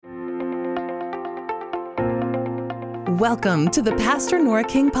Welcome to the Pastor Nora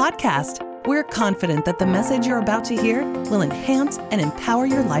King Podcast. We're confident that the message you're about to hear will enhance and empower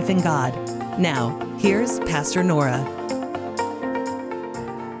your life in God. Now, here's Pastor Nora.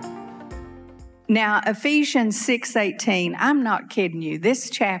 Now, Ephesians 6:18, I'm not kidding you. This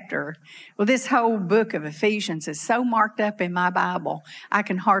chapter, this whole book of Ephesians is so marked up in my Bible, I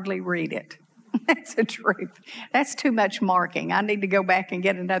can hardly read it. That's the truth. That's too much marking. I need to go back and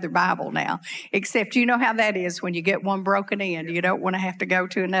get another Bible now. Except you know how that is when you get one broken in. You don't want to have to go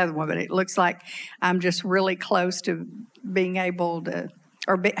to another one. But it looks like I'm just really close to being able to,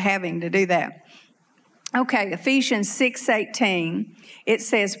 having to do that. Okay, Ephesians 6:18, it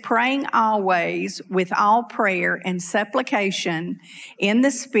says, praying always with all prayer and supplication in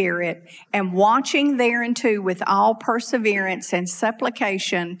the Spirit, and watching thereunto with all perseverance and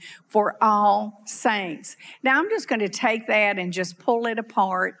supplication for all saints. Now, I'm just going to take that and just pull it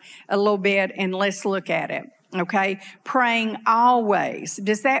apart a little bit, and let's look at it. Okay, praying always.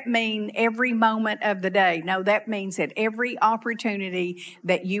 Does that mean every moment of the day? No, that means that every opportunity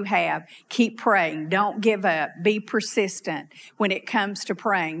that you have, keep praying. Don't give up. Be persistent when it comes to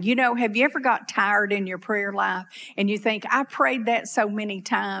praying. You know, have you ever got tired in your prayer life and you think, I prayed that so many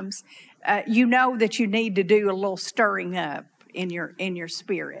times? You know that you need to do a little stirring up in your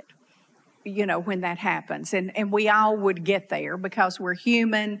spirit. You know, when that happens. And we all would get there because we're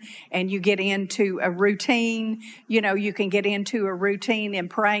human, and you get into a routine. You know, you can get into a routine in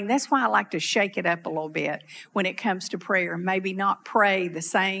praying. That's why I like to shake it up a little bit when it comes to prayer. Maybe not pray the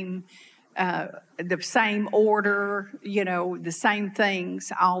same order, you know, the same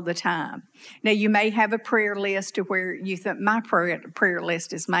things all the time. Now, you may have a prayer list to where you think my prayer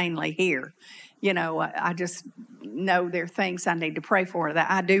list is mainly here. You know, I just know there are things I need to pray for.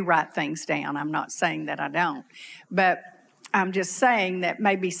 That I do write things down. I'm not saying that I don't. But I'm just saying that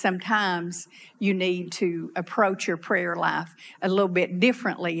maybe sometimes you need to approach your prayer life a little bit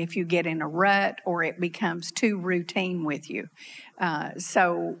differently if you get in a rut or it becomes too routine with you,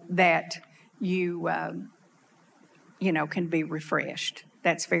 so that you, can be refreshed.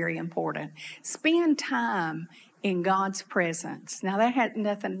 That's very important. Spend time in God's presence. Now, that had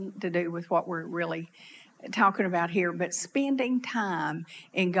nothing to do with what we're really talking about here, but spending time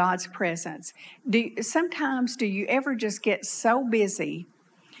in God's presence. Sometimes do you ever just get so busy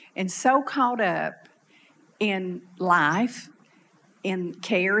and so caught up in life, in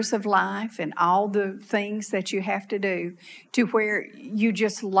cares of life and all the things that you have to do, to where you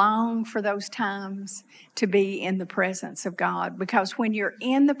just long for those times to be in the presence of God? Because when you're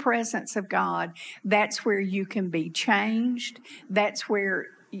in the presence of God, that's where you can be changed. That's where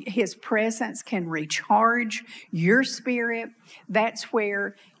His presence can recharge your spirit. That's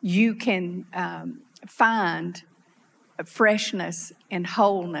where you can find freshness and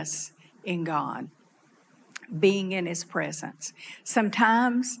wholeness in God, being in His presence.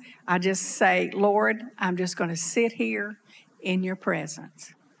 Sometimes I just say, Lord, I'm just going to sit here in your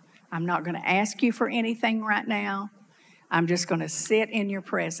presence. I'm not going to ask you for anything right now. I'm just going to sit in your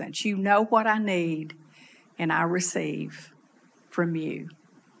presence. You know what I need, and I receive from you.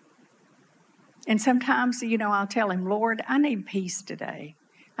 And sometimes, I'll tell Him, Lord, I need peace today.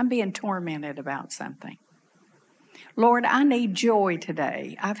 I'm being tormented about something. Lord, I need joy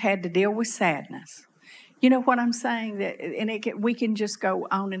today. I've had to deal with sadness. You know what I'm saying? We can just go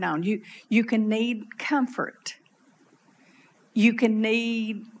on and on. You can need comfort. You can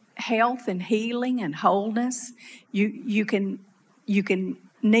need health and healing and wholeness. You can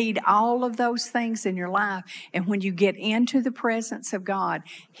need all of those things in your life. And when you get into the presence of God,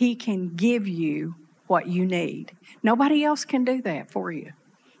 He can give you what you need. Nobody else can do that for you.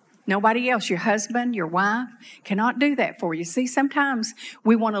 Nobody else, your husband, your wife, cannot do that for you. See, sometimes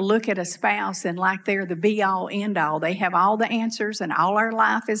we want to look at a spouse and like they're the be-all, end-all. They have all the answers and all our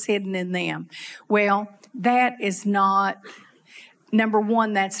life is hidden in them. Well, that is not, number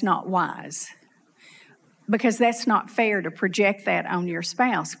one, that's not wise. Because that's not fair to project that on your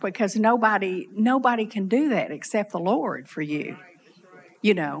spouse, because nobody can do that except the Lord for you,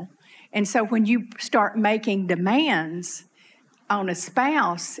 And so when you start making demands on a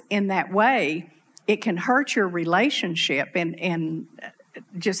spouse in that way, it can hurt your relationship and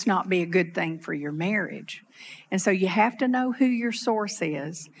just not be a good thing for your marriage. And so you have to know who your source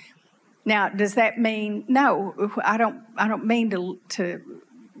is. Now, does that mean, no, I don't mean to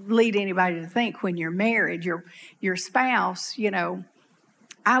lead anybody to think when you're married, your spouse,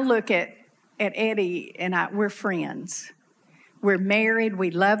 I look at Eddie and we're friends. We're married, we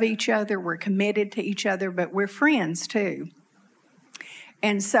love each other, we're committed to each other, but we're friends too.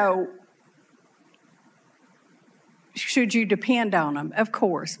 And so should you depend on them? Of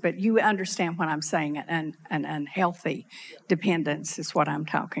course, but you understand what I'm saying. An unhealthy dependence is what I'm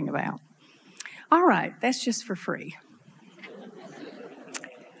talking about. All right, that's just for free.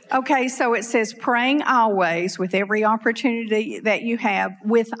 Okay, so it says praying always with every opportunity that you have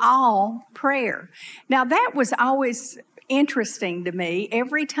with all prayer. Now that was always interesting to me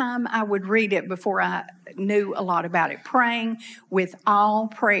every time I would read it before I knew a lot about it. Praying with all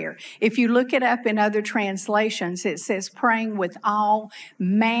prayer. If you look it up in other translations, it says praying with all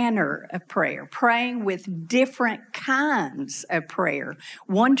manner of prayer, praying with different kinds of prayer.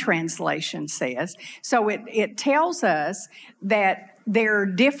 One translation says. So it tells us that there are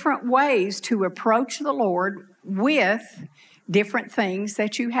different ways to approach the Lord with different things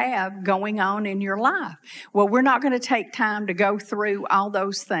that you have going on in your life. Well, we're not going to take time to go through all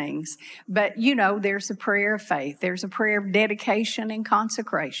those things, but there's a prayer of faith. There's a prayer of dedication and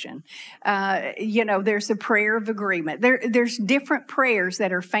consecration. There's a prayer of agreement. There's different prayers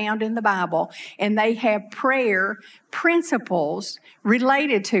that are found in the Bible, and they have prayer principles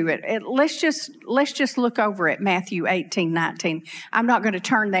related to it. Let's just look over at Matthew 18:19. I'm not going to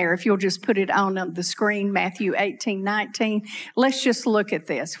turn there. If you'll just put it on the screen, Matthew 18:19. Let's just look at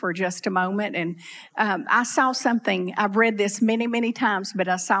this for just a moment. And I saw something. I've read this many, many times, but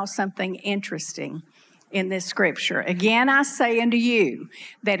I saw something interesting in this scripture. Again, I say unto you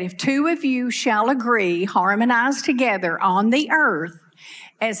that if two of you shall agree, harmonize together on the earth,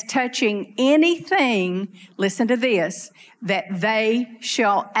 as touching anything, listen to this, that they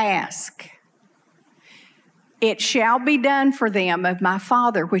shall ask, it shall be done for them of my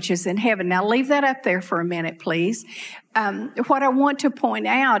Father which is in heaven. Now leave that up there for a minute, please. What I want to point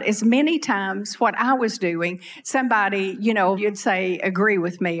out is many times what I was doing, somebody, you'd say, agree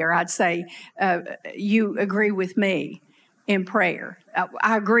with me, or I'd say, you agree with me in prayer.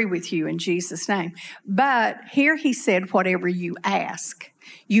 I agree with you in Jesus' name. But here he said, whatever you ask.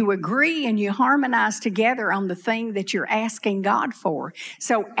 You agree and you harmonize together on the thing that you're asking God for.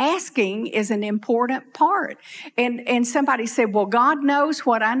 So asking is an important part. And somebody said, well, God knows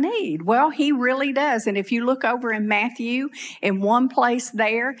what I need. Well, he really does. And if you look over in Matthew, in one place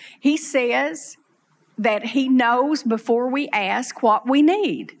there, he says that he knows before we ask what we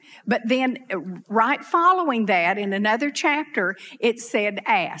need. But then right following that, in another chapter, it said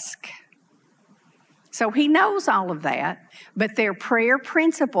ask. So he knows all of that, but they're prayer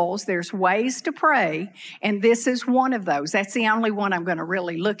principles. There's ways to pray, and this is one of those. That's the only one I'm going to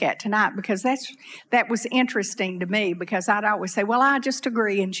really look at tonight, because that was interesting to me, because I'd always say, well, I just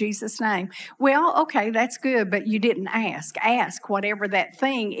agree in Jesus' name. Well, okay, that's good, but you didn't ask. Ask whatever that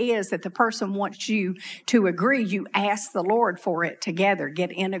thing is that the person wants you to agree. You ask the Lord for it together.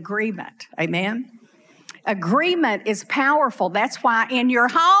 Get in agreement. Amen? Agreement is powerful. That's why in your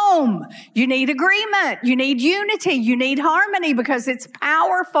home, you need agreement. You need unity. You need harmony, because it's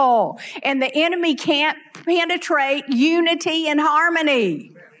powerful. And the enemy can't penetrate unity and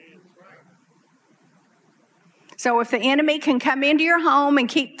harmony. So if the enemy can come into your home and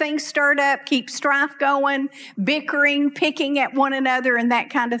keep things stirred up, keep strife going, bickering, picking at one another and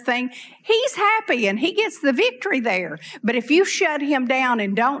that kind of thing, he's happy and he gets the victory there. But if you shut him down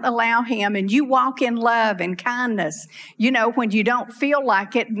and don't allow him, and you walk in love and kindness, when you don't feel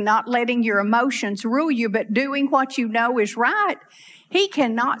like it, not letting your emotions rule you, but doing what you know is right, he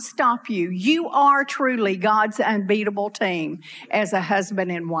cannot stop you. You are truly God's unbeatable team as a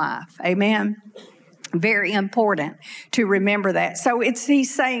husband and wife. Amen. Very important to remember that. So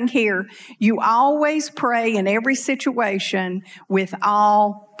he's saying here, you always pray in every situation with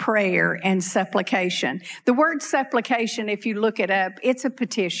all prayer and supplication. The word supplication, if you look it up, it's a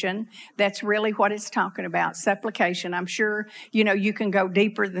petition. That's really what it's talking about, supplication. I'm sure, you can go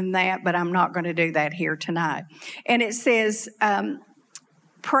deeper than that, but I'm not going to do that here tonight. And it says,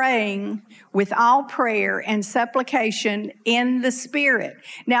 praying with all prayer and supplication in the Spirit.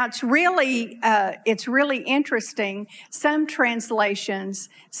 Now, it's really interesting. Some translations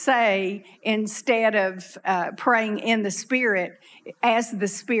say, instead of praying in the Spirit, as the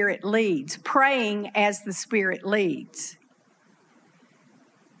Spirit leads, praying as the Spirit leads.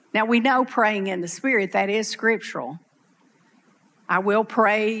 Now, we know praying in the Spirit, that is scriptural. I will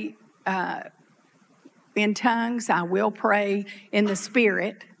pray in tongues, I will pray in the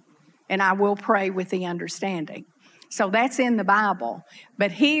Spirit, and I will pray with the understanding. So that's in the Bible.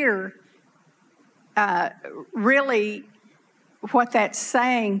 But here, really, what that's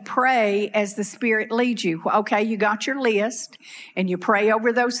saying, pray as the Spirit leads you. Okay, you got your list, and you pray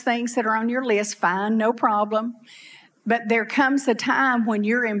over those things that are on your list. Fine, no problem. But there comes a time when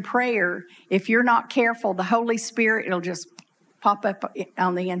you're in prayer, if you're not careful, the Holy Spirit, it'll just pop up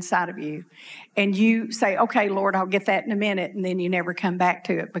on the inside of you. And you say, okay, Lord, I'll get that in a minute. And then you never come back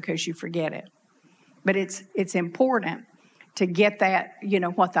to it because you forget it. But it's important to get that,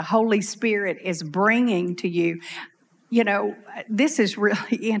 what the Holy Spirit is bringing to you. This is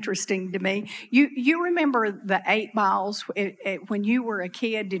really interesting to me. You remember the 8 balls when you were a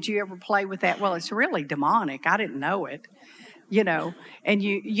kid? Did you ever play with that? Well, it's really demonic. I didn't know it. And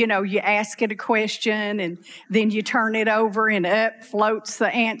you ask it a question and then you turn it over and up floats the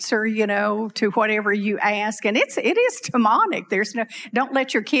answer, to whatever you ask. And it is demonic. Don't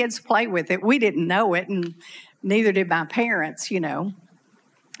let your kids play with it. We didn't know it, and neither did my parents,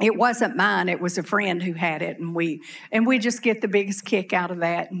 It wasn't mine. It was a friend who had it, and we just get the biggest kick out of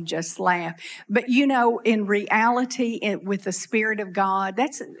that and just laugh. But in reality, with the Spirit of God,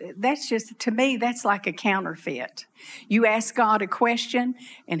 that's just, to me, that's like a counterfeit. You ask God a question,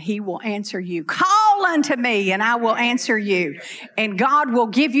 and He will answer you. Call unto me, and I will answer you. And God will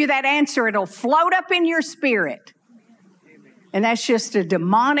give you that answer. It'll float up in your spirit. And that's just a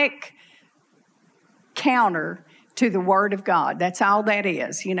demonic counter to the Word of God. That's all that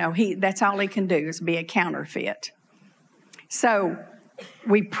is. That's all He can do is be a counterfeit. So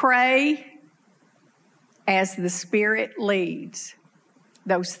we pray as the Spirit leads.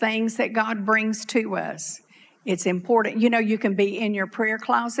 Those things that God brings to us, it's important. You can be in your prayer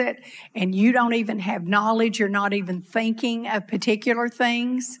closet and you don't even have knowledge. You're not even thinking of particular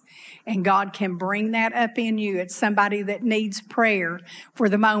things. And God can bring that up in you. It's somebody that needs prayer for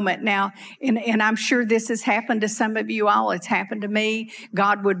the moment. Now, and I'm sure this has happened to some of you all. It's happened to me.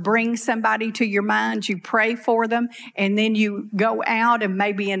 God would bring somebody to your mind. You pray for them. And then you go out and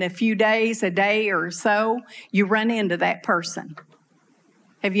maybe in a few days, a day or so, you run into that person.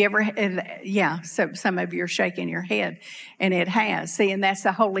 Have you ever? Yeah, so some of you are shaking your head, and it has. See, and that's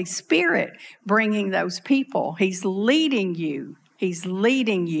the Holy Spirit bringing those people. He's leading you. He's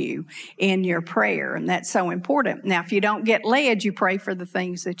leading you in your prayer, and that's so important. Now, if you don't get led, you pray for the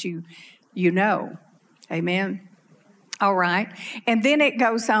things that you know. Amen? All right. And then it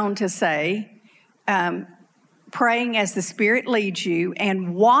goes on to say, praying as the Spirit leads you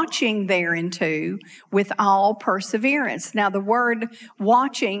and watching thereunto with all perseverance. Now, the word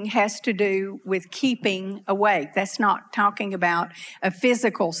watching has to do with keeping awake. That's not talking about a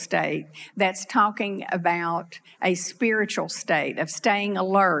physical state. That's talking about a spiritual state of staying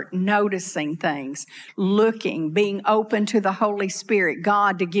alert, noticing things, looking, being open to the Holy Spirit,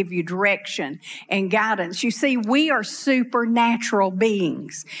 God to give you direction and guidance. You see, we are supernatural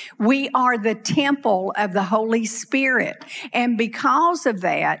beings. We are the temple of the Holy Spirit. And because of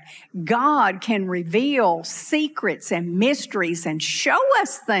that, God can reveal secrets and mysteries and show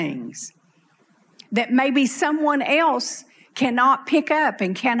us things that maybe someone else cannot pick up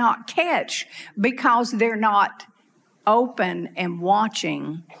and cannot catch because they're not open and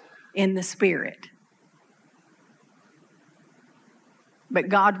watching in the Spirit. But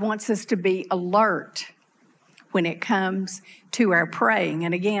God wants us to be alert when it comes to our praying.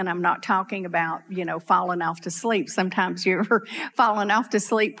 And again, I'm not talking about, falling off to sleep. Sometimes you're falling off to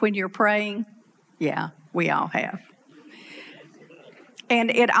sleep when you're praying. Yeah, we all have. And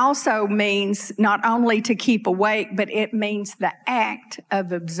it also means not only to keep awake, but it means the act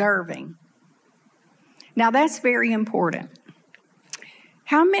of observing. Now, that's very important.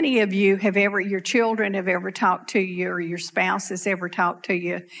 How many of you your children have ever talked to you, or your spouse has ever talked to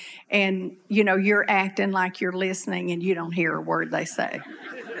you, and, you're acting like you're listening and you don't hear a word they say?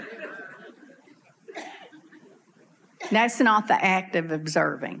 That's not the act of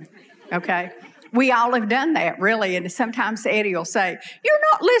observing, okay? We all have done that, really, and sometimes Eddie will say, "You're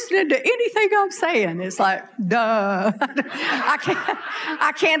not listening to anything I'm saying." It's like, duh.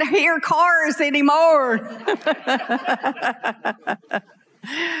 I can't hear cars anymore.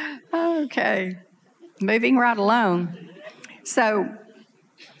 Okay, moving right along. So,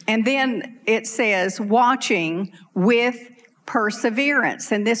 and then it says watching with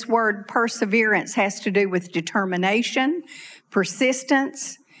perseverance. And this word perseverance has to do with determination,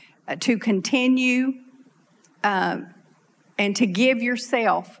 persistence, to continue, and to give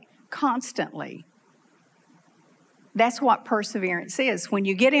yourself constantly. That's what perseverance is. When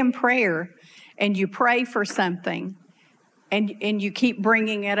you get in prayer and you pray for something, and you keep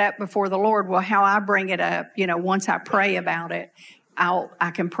bringing it up before the Lord. Well, how I bring it up, once I pray about it,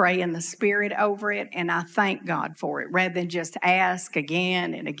 I can pray in the Spirit over it, and I thank God for it, rather than just ask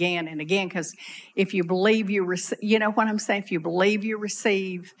again and again and again. Because if you believe you receive, you know what I'm saying? If you believe you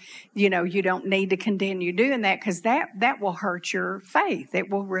receive, you don't need to continue doing that, because that will hurt your faith. It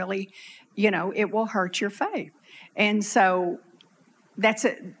will really, it will hurt your faith. And so that's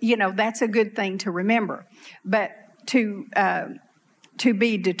a good thing to remember. But to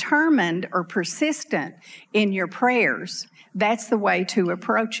be determined or persistent in your prayers, that's the way to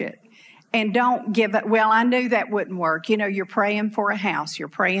approach it. And don't give up. Well, I knew that wouldn't work. You're praying for a house, you're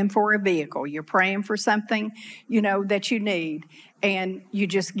praying for a vehicle, you're praying for something, that you need, and you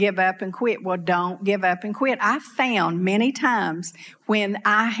just give up and quit. Well, don't give up and quit. I found many times when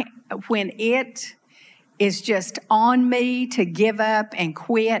it is just on me to give up and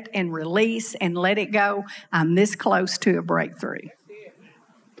quit and release and let it go, I'm this close to a breakthrough.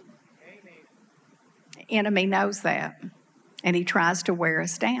 The enemy knows that. And he tries to wear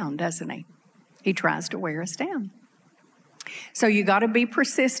us down, doesn't he? He tries to wear us down. So you got to be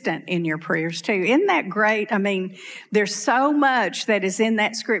persistent in your prayers too. Isn't that great? I mean, there's so much that is in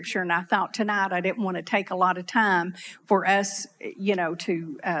that scripture, and I thought tonight I didn't want to take a lot of time for us,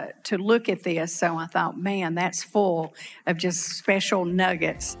 to look at this. So I thought, man, that's full of just special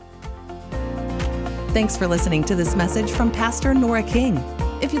nuggets. Thanks for listening to this message from Pastor Nora King.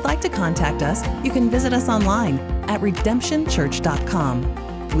 If you'd like to contact us, you can visit us online at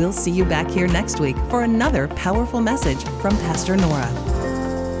redemptionchurch.com. We'll see you back here next week for another powerful message from Pastor Nora.